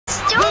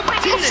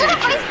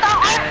Somebody's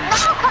thought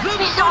now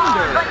he's on,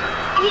 but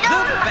he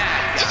doesn't.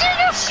 Did you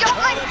just show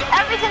me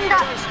everything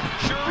that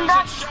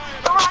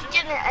The Rock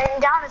did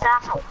and down his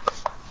asshole?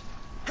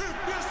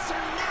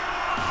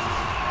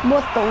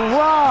 But The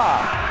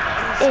Rock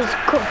is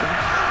cooking.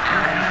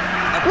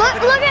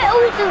 Look at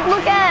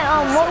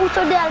what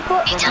Uso did.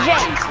 He's just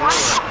like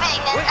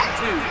clapping and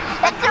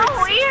it's so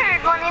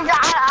weird when he's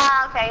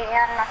okay,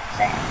 yeah, I'm not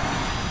saying.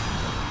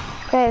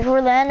 Okay,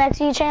 for the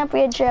NXT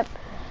Championship.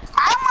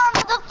 I don't want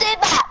to do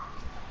that.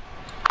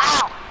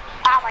 Ow,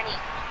 my knee.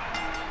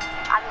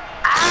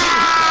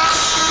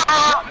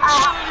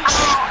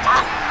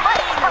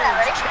 Wait,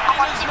 whatever. I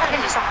want to see if I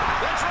can do something.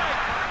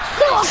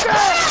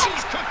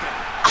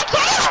 I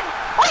can!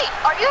 Wait,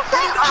 are you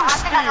saying? Oh, I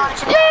think I know what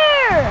I can do.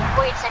 Here!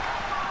 Wait a second.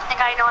 I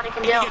think I know what I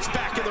can do. He gets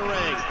back in the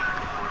ring.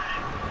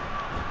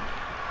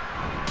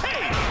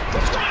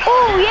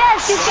 Oh,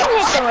 yes, you can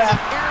hit the ref.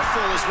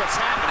 Careful is what's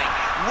happening.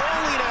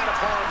 Rolling out of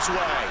harm's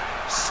way.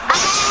 Smart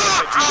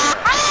strategy there.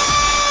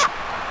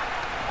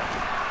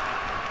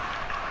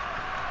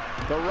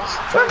 The Rock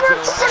turns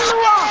it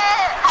around.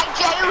 Hi,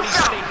 Jey And he's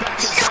Uso. heading back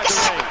inside the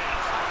ring.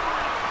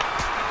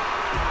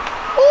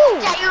 Ooh!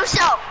 Jey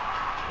Uso.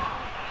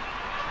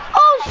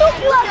 Oh,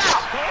 suplex!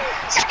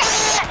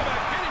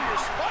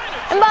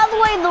 And by the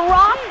way, The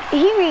Rock,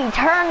 he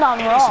returned on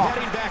Raw.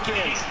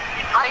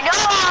 I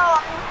know.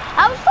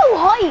 I was so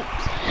hyped.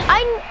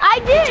 I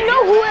didn't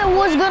know who it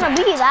was gonna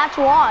be. That's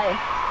why.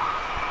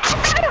 I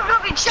thought it was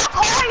gonna be Chuck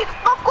Horry.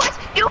 Of course,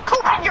 you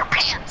poop in your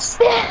pants.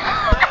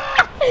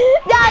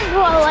 That's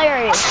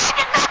hilarious.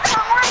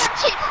 I'm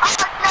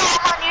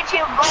on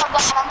YouTube. Oh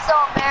God, I'm so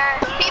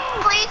embarrassed. People,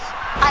 please.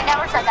 I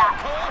never said that.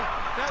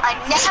 I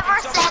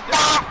never said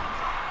that.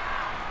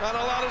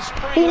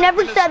 He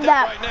never said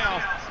that.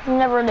 He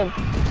never did.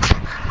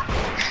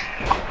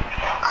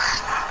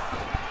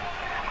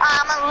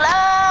 I'm in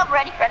love.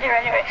 Ready. I'm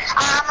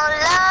in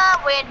love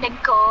with the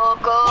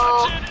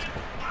Coco.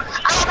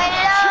 I'm in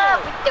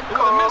love with the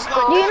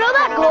Coco. Do you know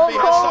that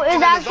Coco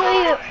is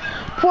actually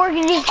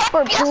Portuguese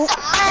for poop?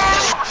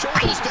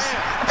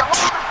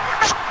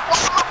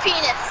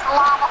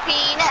 Llama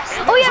penis.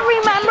 Oh yeah,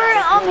 remember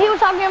he was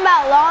talking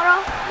about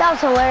Lana? That was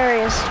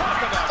hilarious.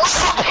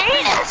 Llama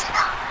penis.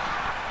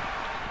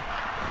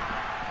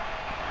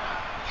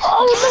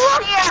 Oh, The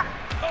Rock.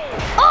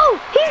 Oh,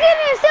 he's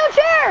getting in a steel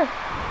chair.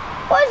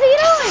 What is he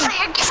doing?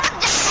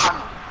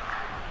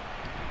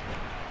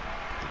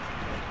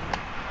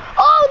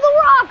 Oh, The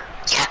Rock.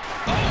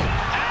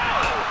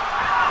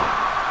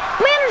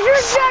 Manager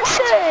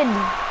ejected.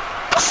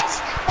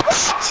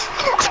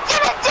 I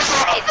didn't do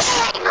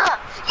anything.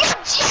 You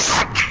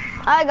jerk.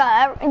 I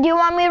got it. Do you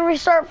want me to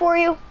restart for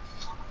you?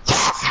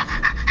 Yes.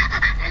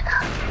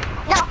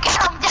 Now get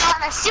him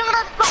down as soon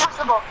as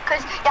possible.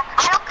 Because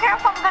I don't care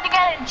if I'm going to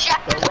get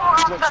ejected or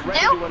what I'm going to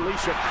do.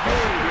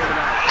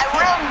 I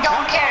really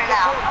don't care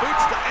now.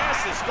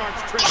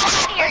 Get out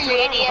of here, you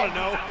idiot.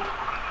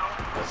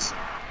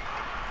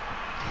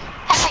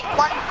 Hey,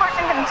 one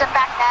person can sit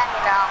back down,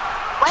 you know.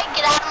 Wait,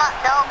 get out of my...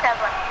 No,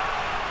 Kevin.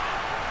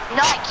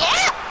 No, I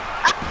can't.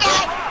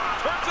 Okay.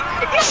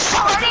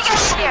 What are you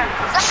guys here?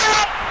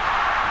 Something.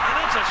 And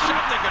it's a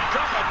shot that could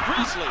drop a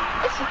grizzly.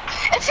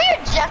 If he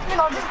ejects me,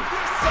 I'll just...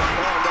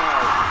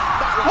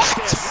 What?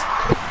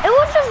 It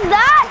was just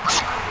that.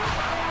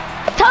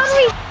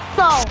 Totally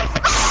though.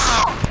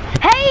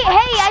 Hey,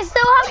 I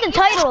still have the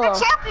title. The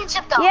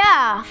championship though.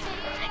 Yeah.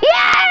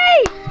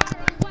 Yay!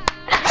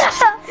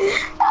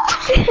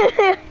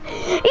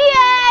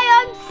 Yay!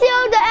 I'm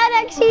still the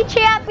NXT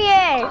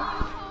champion.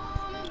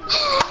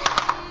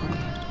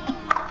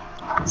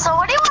 So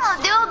what do you want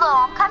to do though?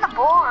 I'm kind of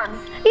bored.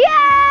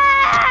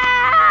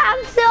 Yeah!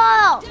 I'm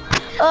still.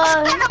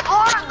 I'm kind of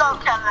bored though,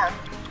 Kevin.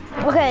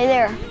 Okay,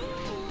 there.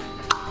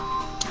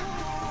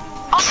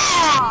 Oh,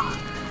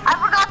 I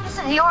forgot this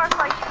is yours.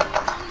 Like,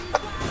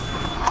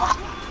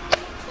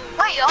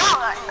 wait,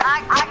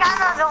 I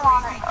kind of don't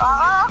want it.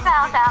 Oh, okay.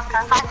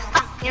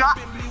 You know what?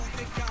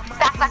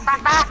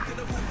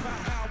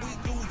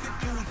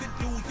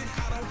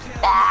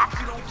 Back.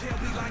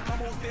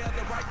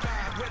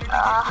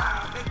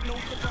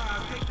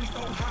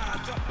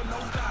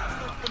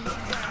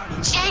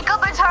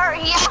 Jacob is hurt.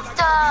 He has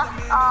to.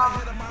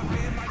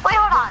 Wait,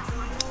 hold on.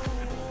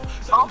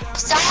 Oh,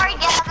 sorry,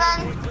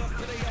 Gavin.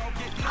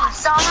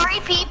 Sorry,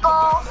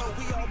 people.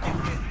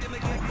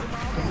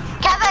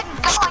 Kevin,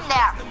 go in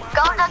there.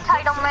 Go to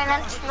title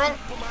management.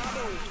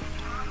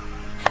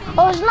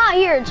 Oh, it's not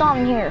here. It's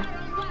on here.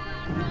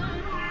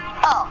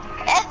 Oh,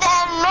 and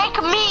then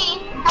make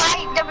me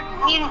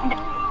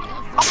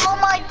all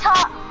my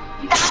top.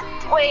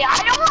 Wait,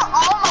 I don't want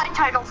all my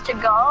titles to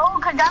go,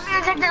 because that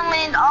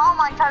means all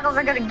my titles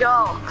are gonna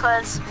go.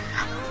 Cause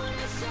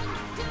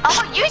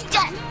you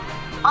said.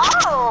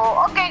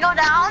 Oh, okay, go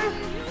down.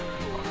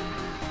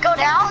 Go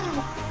down.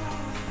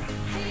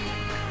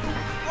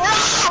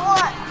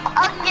 What?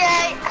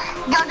 Okay,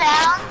 go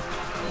down.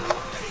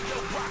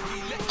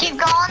 Keep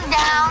going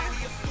down.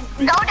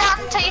 Go down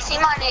until you see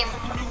my name.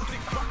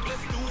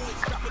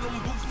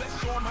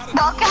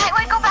 Okay,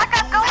 wait, go back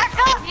up,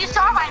 You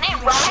saw my name,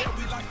 right?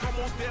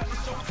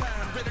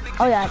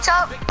 Oh yeah. So,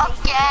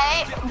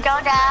 okay, go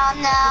down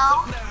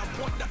now.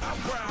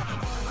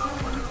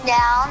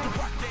 Down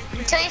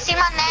until you see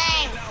my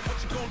name.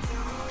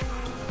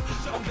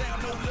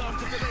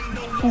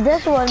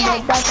 This one,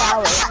 Okay, but that's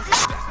ours.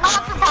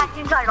 not the tag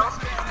titles,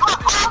 but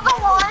all the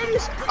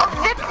ones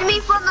evict me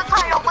from the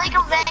title, like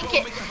a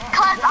blanket,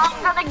 cause I'm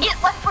gonna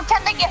let's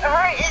pretend to get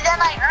hurt, and then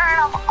I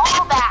earn them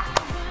all back.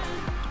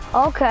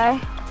 Okay.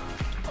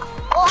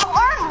 Well, I'll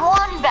earn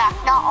one back,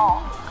 not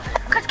all.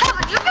 Cause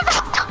Kevin, you can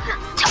have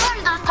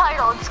tons of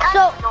titles. It's kind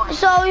of annoying.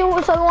 So you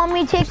want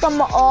me to take them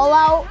all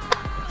out?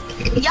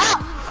 Yeah,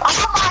 all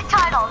my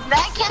titles.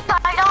 Blanket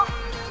title.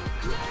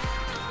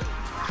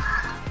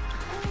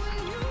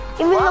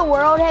 Even the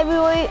world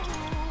heavyweight?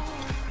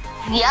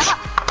 Yeah,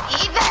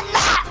 even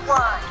that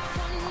one.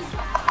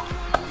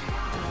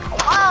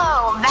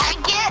 Whoa,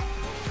 blanket.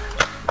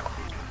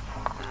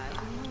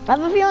 I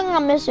have a feeling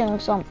I'm missing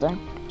something.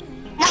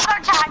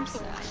 Another tag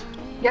teams.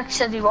 You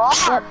said you are.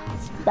 Yep,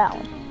 that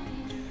one.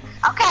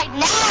 Okay,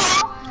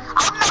 now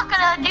I'm not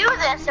gonna do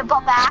this,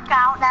 but back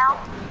out now.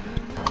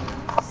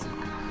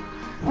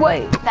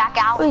 Wait. Back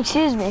out. Wait,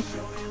 excuse me.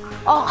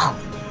 Oh,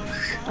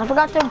 I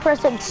forgot to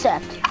press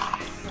accept.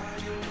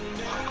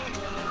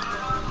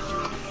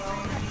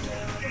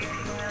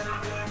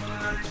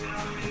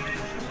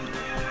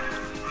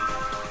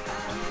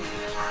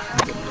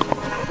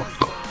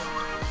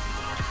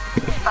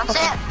 That's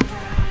it.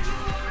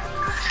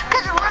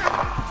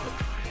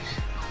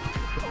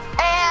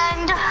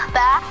 And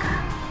back.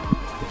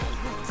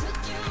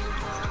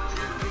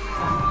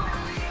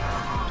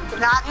 Did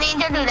not mean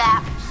to do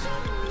that.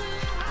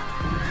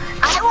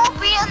 I won't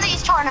be in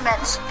these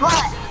tournaments,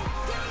 but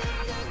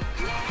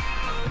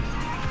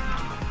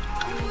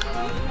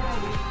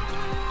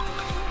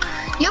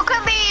you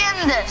can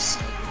be in this.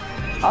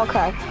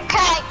 Okay.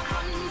 Okay.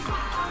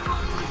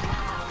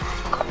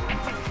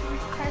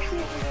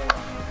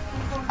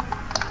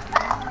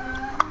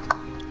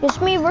 It's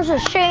me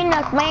versus Shane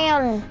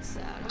McMahon.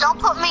 Don't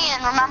put me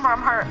in. Remember,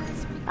 I'm hurt.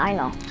 I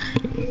know.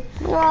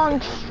 Braun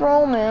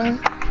Strowman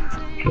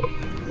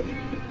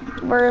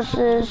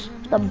versus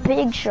The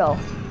Big Show.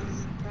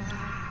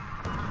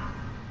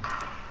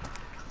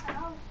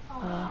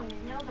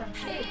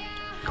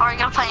 Are you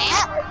gonna play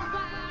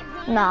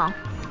Ant? No.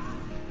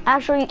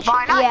 Actually,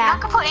 Why not? yeah. You're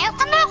not gonna put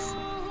Ant in this?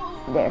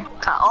 There.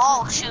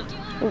 Oh shoot.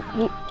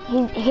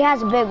 He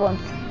has a big one.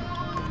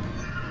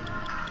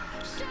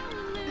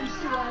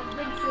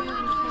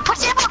 Put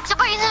C-Punk.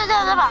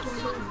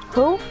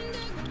 Who?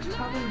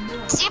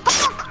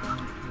 C-Punk.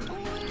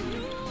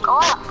 Go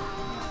up.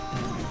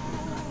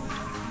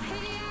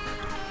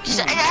 Just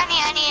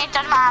any, it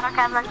doesn't matter,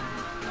 Kevin.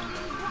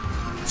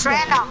 It's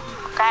random.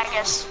 Okay, I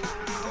guess.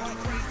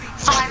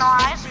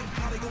 Finalize.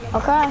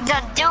 Okay.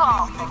 The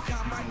duo.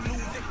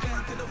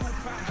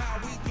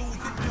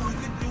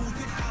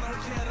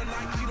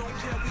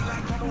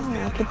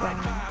 Keep going.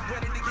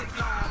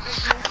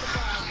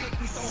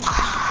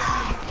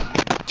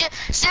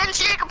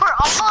 Since you can put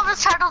all of the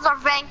titles are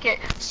vacant,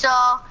 so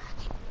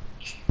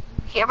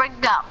here we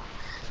go.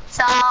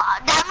 So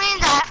that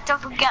means I have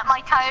to get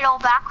my title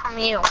back from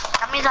you.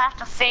 That means I have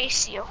to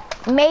face you.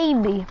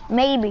 Maybe.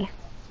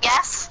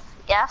 Yes?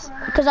 Yes?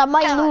 Because I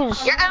might Kevin,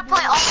 lose. you're gonna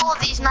play all of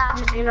these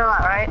matches, you know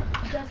that, right?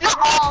 Not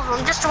all of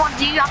them, just the ones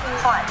you have to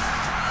play.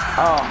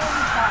 Oh.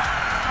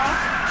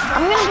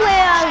 I'm gonna play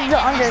as the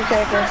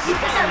Undertaker.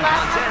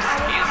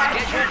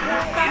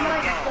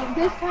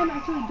 This time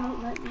actually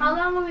don't let me. How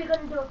long are we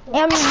gonna do it for?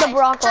 And the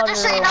Brock So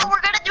just so you know, Lesnar.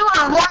 we're gonna do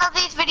one of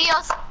these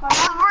videos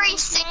every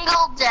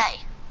single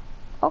day.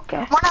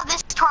 Okay. One of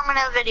this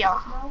tournament video.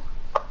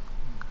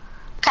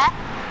 Okay?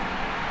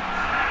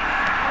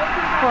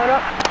 Hold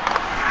up.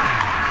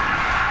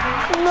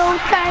 No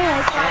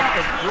time.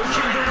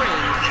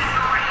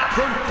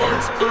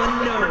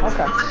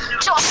 Okay.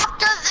 So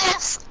after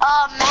this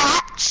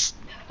match,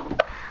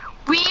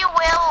 we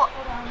will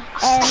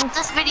stop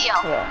this video.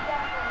 Yeah.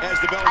 As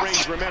the bell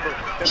rings, remember,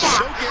 there's Yeah,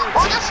 no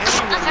we'll guarantee just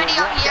stop the anyone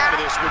video will walk here. out of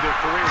this with their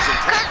careers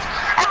Because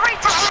intact. every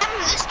time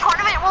this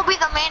tournament will be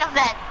the main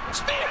event.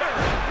 Spear!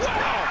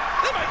 Wow!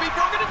 They might be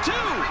broken in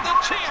two! The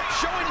champ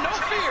showing no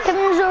fear!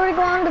 Kevin's already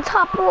going on the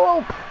top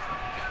rope.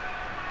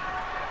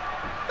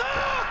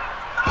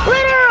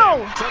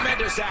 Riddle!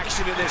 Tremendous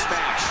action in this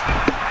match.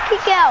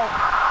 Kick out.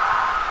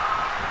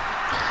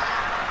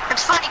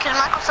 It's funny because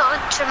Michael saw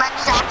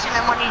tremendous action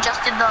and when he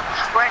just did the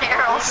red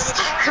arrows.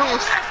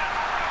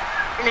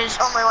 And it's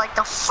only like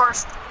the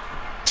first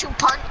two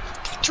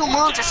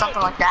moves or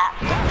something like that.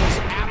 That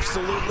was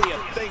absolutely a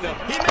thing of...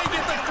 He may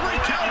get the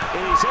 3 count,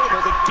 and he's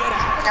able to get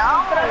out.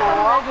 No,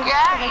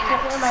 okay.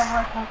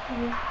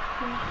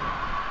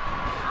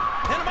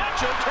 And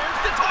Macho turns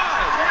the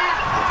tide.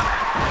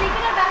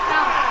 Taking it back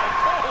out.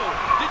 Oh,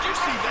 did you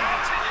see that?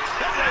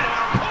 That ran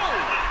out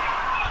cold.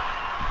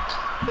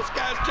 This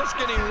guy's just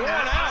getting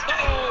worn out.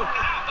 Uh-oh.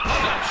 I'm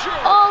not sure.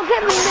 Oh,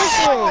 Kevin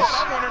misses.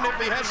 I'm wondering if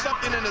he has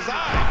something in his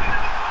eye.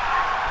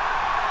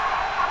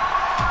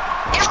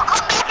 It'll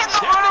come back in the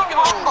Royal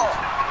Rumble.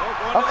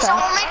 Okay. So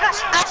we'll make a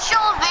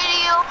special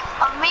video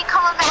of me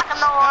coming back in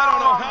the I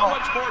don't know Royal how Rumble.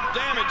 much more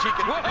damage he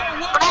can. Whoa,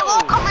 whoa. But I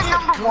won't come in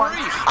number one.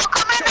 Grief. I'll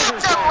come in at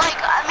the, like,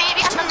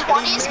 maybe at the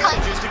 20s,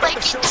 because, like,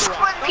 that's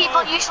when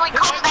people usually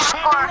come back,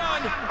 or,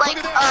 like,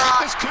 if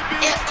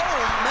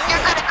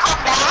you're gonna come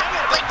back,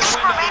 like, this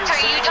from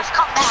injury, you just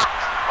come back.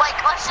 Like,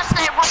 let's just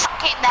say Rock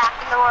came back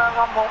in the Royal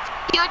Rumble.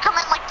 He would come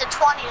in, like, the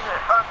 20s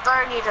or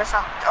 30s or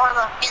something, or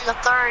in the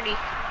 30s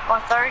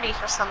or 30s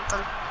or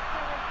something.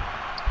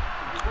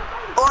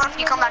 Or if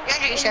you come back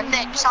injured, you should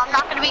think. So I'm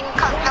not gonna be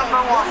cut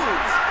number one.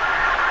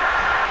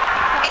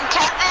 And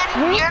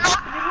Kevin, you're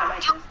not.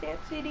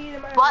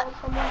 What?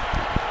 Oh, I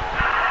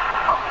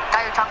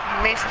thought you were talking to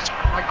me for a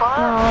second. Like, what?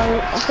 No,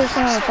 I'm just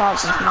gonna talk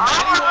to you. Oh,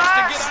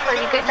 reverse! So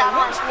you get that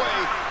one?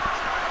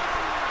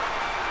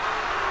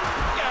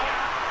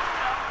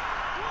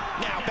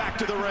 Now back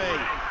to the ring.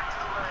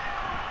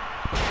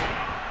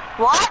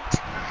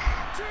 What?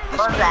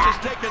 What's that?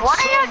 What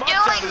are you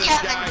doing,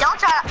 Kevin? Don't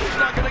try to. He's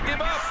not gonna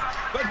give up.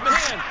 But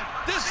man,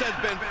 this has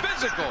been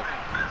physical.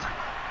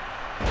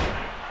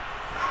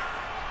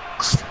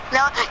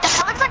 No,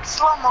 that looks like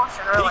slow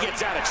motion, really. He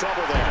gets out of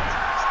trouble there.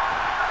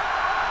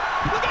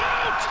 Look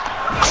out!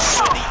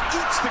 And he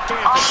eats the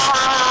canvas.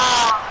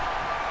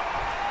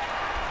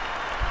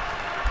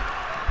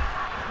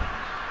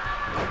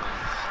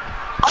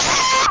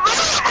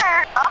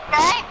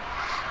 Okay.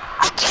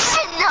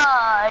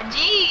 Again,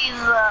 jeez.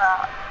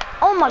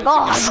 Oh my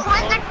God.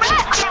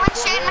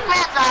 Shane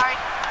McMahon, sorry.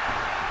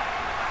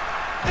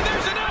 And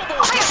there's an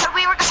elbow. Oh yeah,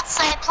 we were gonna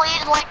say,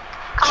 please like,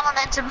 comment,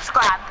 and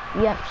subscribe.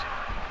 Yep.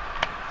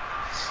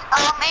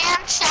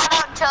 And shout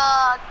out to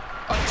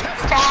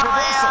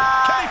reversal.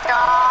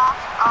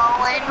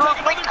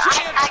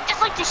 I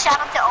just like to shout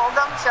out to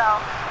Oldham, so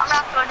I'm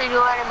not going to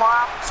do it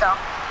anymore. So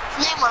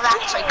his name was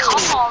actually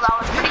Cole. That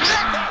was pretty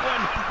good.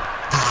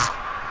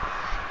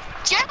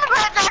 Shane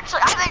McMahon's actually,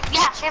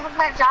 Shane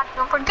McMahon's actually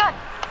doing pretty good.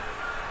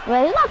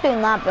 Well, he's not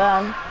doing that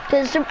bad.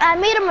 Cause I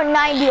made him a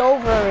 90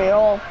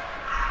 overall.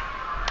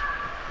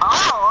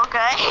 Oh,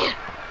 okay.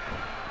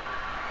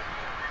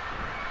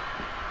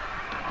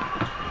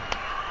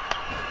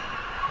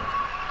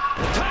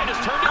 The tide has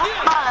turned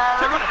again.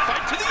 They're gonna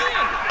fight to the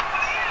end.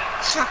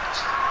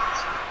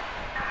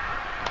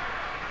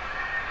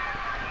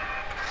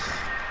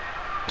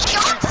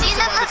 John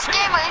Cena in this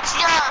game is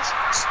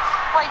just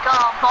like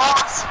a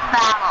boss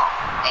battle.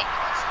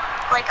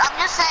 Like, I'm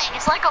just saying,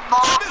 it's like a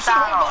boss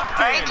battle.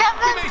 Right,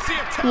 Kevin?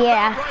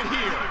 Yeah. Right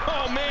here.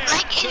 Oh, man.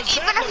 Like,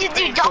 even if you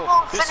do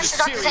double finishes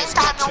at the same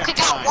time, you'll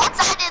kick out. Once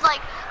I did,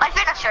 like, my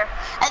finisher,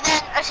 and then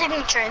a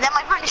signature, and then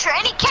my finisher,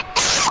 and he kicked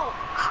out!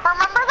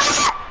 Remember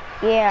that?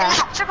 Yeah. In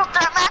that triple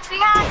threat match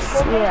we had?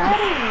 Yeah.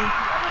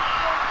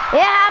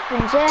 It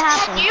happens, it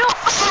happens.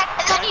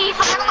 And then he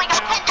finally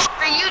got pinned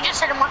after you just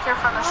hit him with your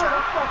finisher.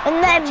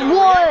 And then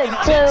 1,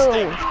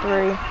 2,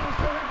 3.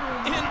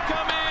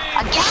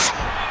 Incoming. Again?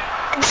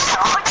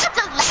 Oh, that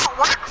does not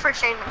work for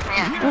Shane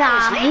McMahon.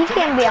 Nah, he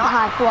can be a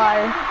high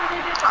flyer.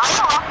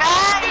 Oh,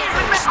 okay.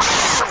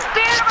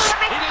 Spear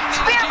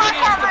by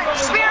Kevin.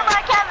 Spear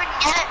by Kevin.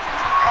 Get it.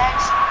 And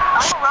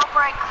rope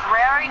break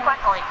very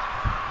quickly.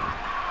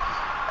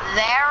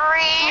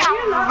 Very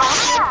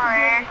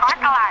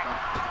quickly.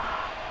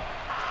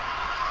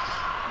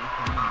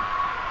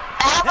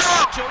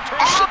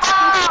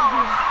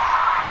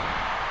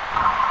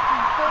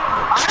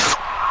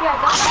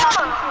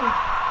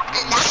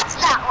 That's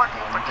not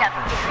working for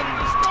Kevin.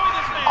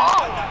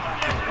 Oh!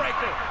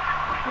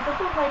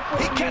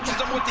 He catches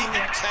him with the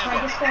X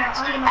handle.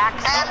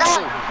 Axe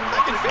handle.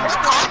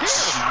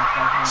 Punch.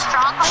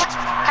 Strong punch.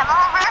 Kevin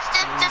reversed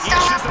it this He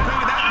time.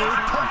 anticipated that move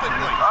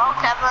perfectly. Oh,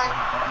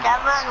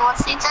 Kevin,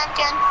 what's he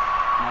thinking?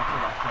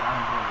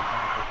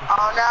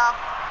 Oh no.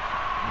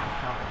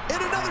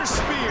 And another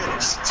spear.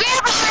 Spear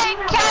by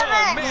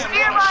Kevin! man,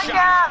 Spear what by a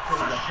Kevin!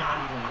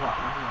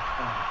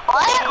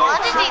 What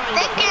is he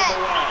thinking?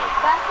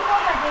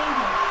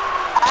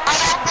 I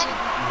think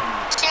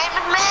Shane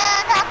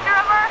McMahon has to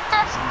reverse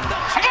this.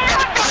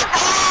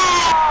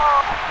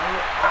 Oh!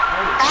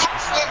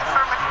 That's it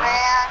for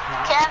McMahon.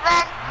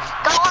 Kevin,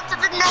 go on to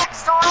the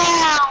next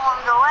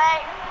round.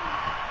 Wait.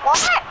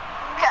 What?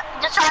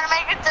 Just trying to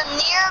make it to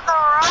near the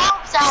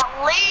ropes at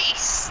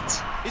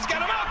least. He's got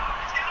him up.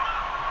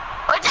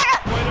 Wait a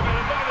minute. Wait a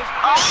minute, look at this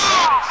Oh.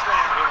 body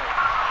slam here.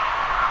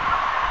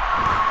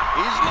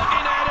 He's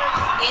looking at it.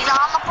 He's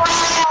on the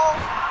pole.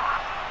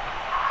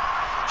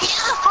 He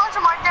just punched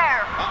him right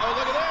there. Uh-oh,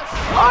 look at this.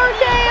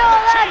 Ardeo,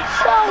 that's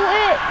so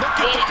it. Look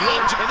at the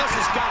plunge, and this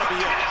has got to be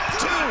it.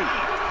 2,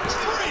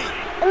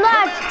 3. And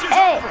that's The match is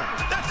it. over.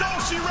 That's all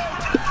she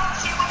wrote.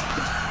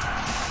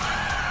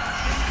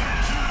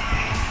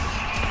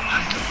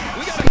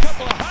 We got a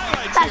couple of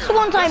highlights That's here. the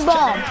one-time Let's check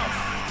bomb. it out.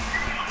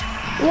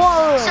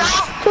 1,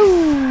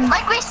 2.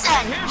 Like we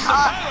said,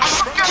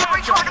 after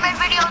every tournament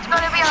video is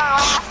going to be our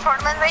last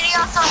tournament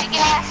video, so I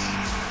guess,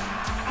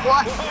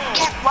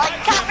 get like,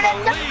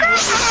 comment, and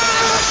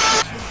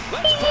subscribe!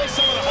 Let's play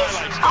some of the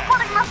highlights. I'm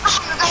putting my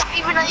thumbs up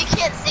even though you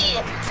can't see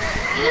it.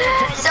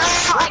 So,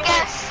 I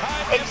guess,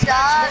 it's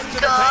done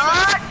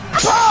good.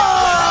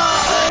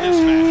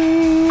 This match.